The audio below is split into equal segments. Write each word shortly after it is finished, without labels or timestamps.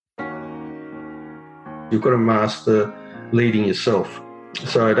You've got to master leading yourself.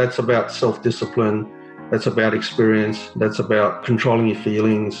 So that's about self-discipline. That's about experience. That's about controlling your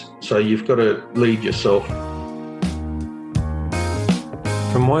feelings. So you've got to lead yourself.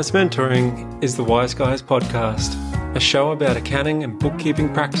 From Wise Mentoring is the Wise Guys podcast, a show about accounting and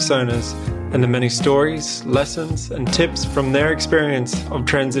bookkeeping practice owners and the many stories, lessons, and tips from their experience of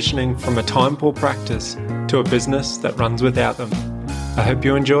transitioning from a time-poor practice to a business that runs without them. I hope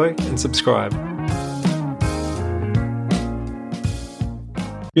you enjoy and subscribe.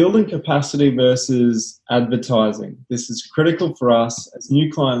 Building capacity versus advertising. This is critical for us as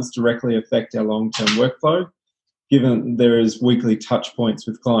new clients directly affect our long-term workflow, given there is weekly touch points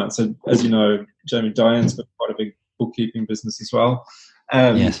with clients. So as you know, Jamie, Diane's got quite a big bookkeeping business as well.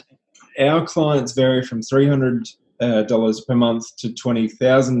 Yes. Our clients vary from $300 per month to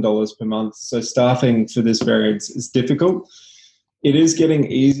 $20,000 per month. So staffing for this variance is difficult. It is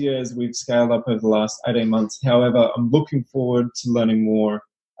getting easier as we've scaled up over the last 18 months. However, I'm looking forward to learning more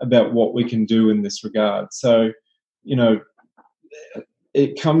about what we can do in this regard. So, you know,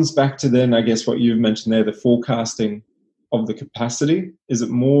 it comes back to then, I guess, what you've mentioned there, the forecasting of the capacity. Is it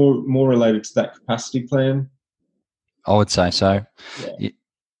more related to that capacity plan? I would say so.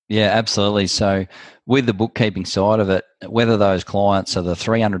 Yeah, absolutely. So with the bookkeeping side of it, whether those clients are the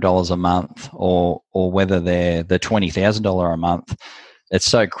 $300 a month or whether they're the $20,000 a month, it's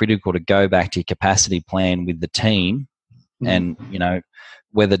so critical to go back to your capacity plan with the team. And, you know,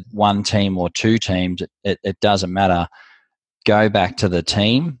 whether one team or two teams, it doesn't matter. Go back to the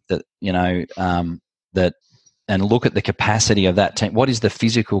team that, you know, and look at the capacity of that team. What is the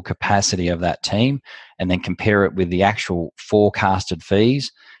physical capacity of that team? And then compare it with the actual forecasted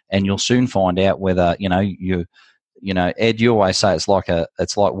fees. And you'll soon find out whether, you know, Ed, you always say it's like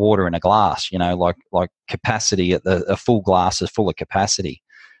water in a glass, you know, like capacity at a full glass is full of capacity.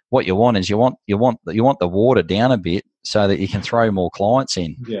 What you want is you want the water down a bit so that you can throw more clients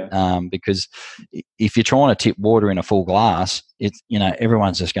in. Yeah. Because if you're trying to tip water in a full glass, it's, you know,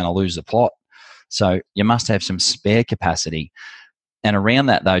 everyone's just going to lose the plot. So you must have some spare capacity. And around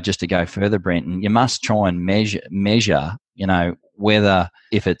that, though, just to go further, Brenton, you must try and measure, you know, whether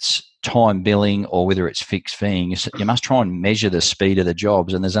if it's time billing or whether it's fixed feeing, you must try and measure the speed of the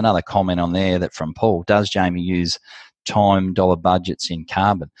jobs. And there's another comment on there that from Paul, does Jamie use time dollar budgets in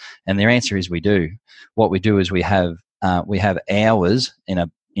carbon? And their answer is we do. What we do is we have hours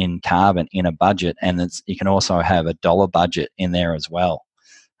in carbon in a budget, and you can also have a dollar budget in there as well.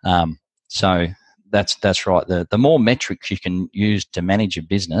 So that's right. The more metrics you can use to manage your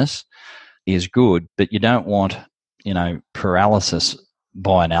business is good, but you don't want, you know, paralysis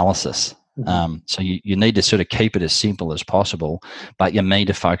by analysis. So you need to sort of keep it as simple as possible, but you need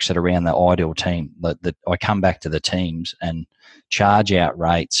to focus it around the ideal team. I come back to the teams and charge out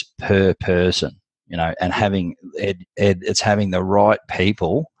rates per person, you know, and having it's having the right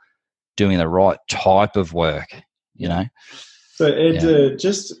people doing the right type of work, you know. So Ed,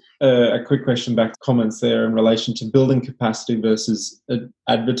 just a quick question back to comments there in relation to building capacity versus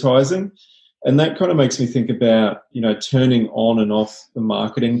advertising. And that kind of makes me think about, you know, turning on and off the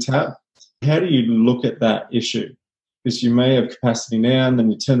marketing tap. How do you look at that issue? Because you may have capacity now and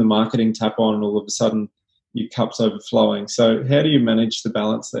then you turn the marketing tap on and all of a sudden your cup's overflowing. So how do you manage the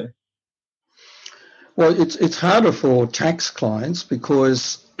balance there? Well, it's harder for tax clients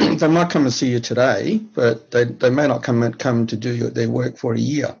because they might come and see you today, but they may not come to do their work for a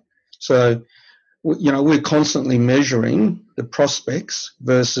year. So, you know, we're constantly measuring the prospects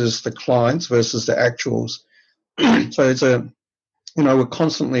versus the clients versus the actuals. So it's we're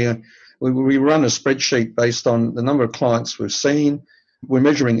constantly, we run a spreadsheet based on the number of clients we've seen. We're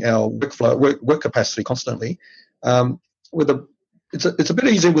measuring our work capacity constantly. It's a bit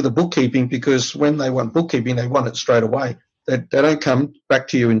easier with the bookkeeping because when they want bookkeeping, they want it straight away. They don't come back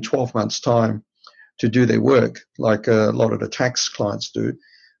to you in 12 months' time to do their work like a lot of the tax clients do.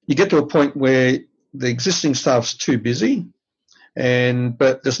 You get to a point where the existing staff's too busy,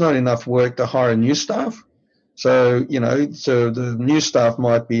 but there's not enough work to hire new staff. So, you know, so the new staff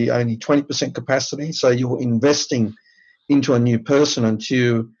might be only 20% capacity. So you're investing into a new person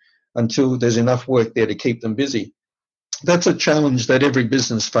until there's enough work there to keep them busy. That's a challenge that every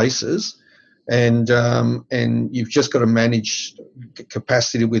business faces, and you've just got to manage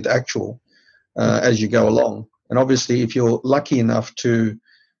capacity with actual as you go along. And obviously, if you're lucky enough to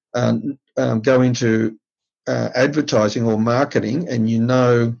go into advertising or marketing and you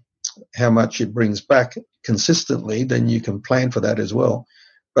know how much it brings back consistently, then you can plan for that as well.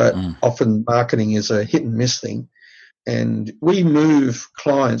 But often marketing is a hit and miss thing. And we move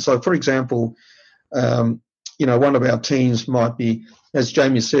clients. So, for example, one of our teams might be, as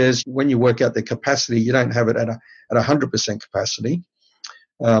Jamie says, when you work out the capacity, you don't have it at 100% capacity.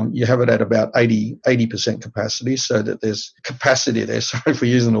 You have it at about 80% capacity, so that there's capacity there. Sorry for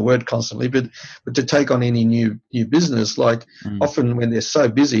using the word constantly, but to take on any new business, like often when they're so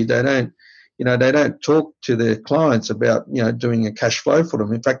busy, they don't talk to their clients about, doing a cash flow for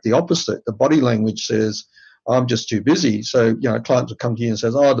them. In fact, the opposite. The body language says, I'm just too busy. So, clients will come to you and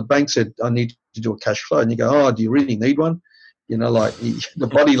says, oh, the bank said I need to do a cash flow. And you go, oh, do you really need one? Like the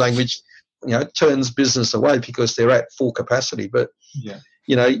body language, turns business away because they're at full capacity. But,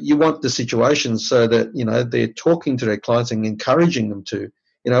 you want the situation so that, they're talking to their clients and encouraging them to,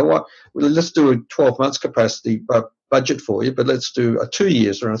 let's do a 12 months capacity budget for you, but let's do a 2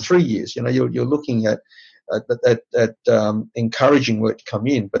 years or a 3 years. You're looking at encouraging work to come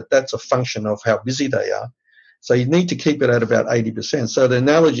in, but that's a function of how busy they are. So you need to keep it at about 80%. So the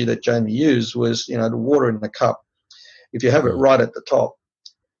analogy that Jamie used was, the water in the cup. If you have it right at the top,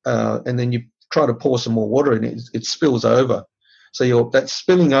 and then you try to pour some more water in it, it spills over. So that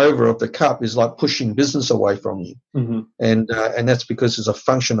spilling over of the cup is like pushing business away from you, and that's because it's a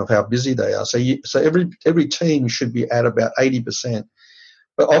function of how busy they are. So every team should be at about 80%,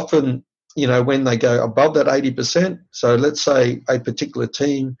 but often, when they go above that 80%, so let's say a particular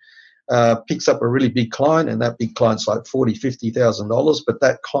team picks up a really big client, and that big client's like $40,000-$50,000, but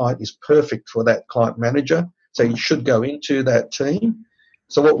that client is perfect for that client manager, so you should go into that team.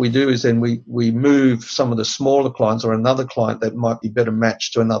 So what we do is then we move some of the smaller clients or another client that might be better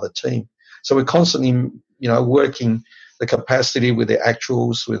matched to another team. So we're constantly, working the capacity with the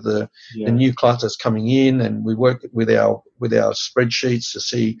actuals, with the new clients that's coming in, and we work with our spreadsheets to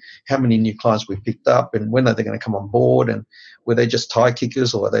see how many new clients we picked up and when are they going to come on board, and were they just tie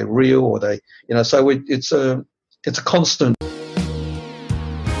kickers or are they real, or they, so it's a constant.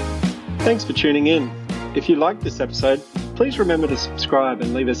 Thanks for tuning in. If you liked this episode, please remember to subscribe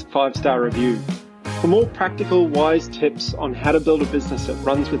and leave us a 5-star review. For more practical, wise tips on how to build a business that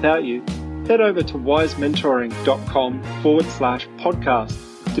runs without you, head over to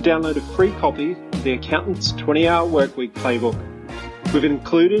wisementoring.com/podcast to download a free copy of the Accountant's 20-Hour Workweek Playbook. We've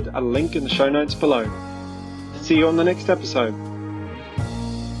included a link in the show notes below. See you on the next episode.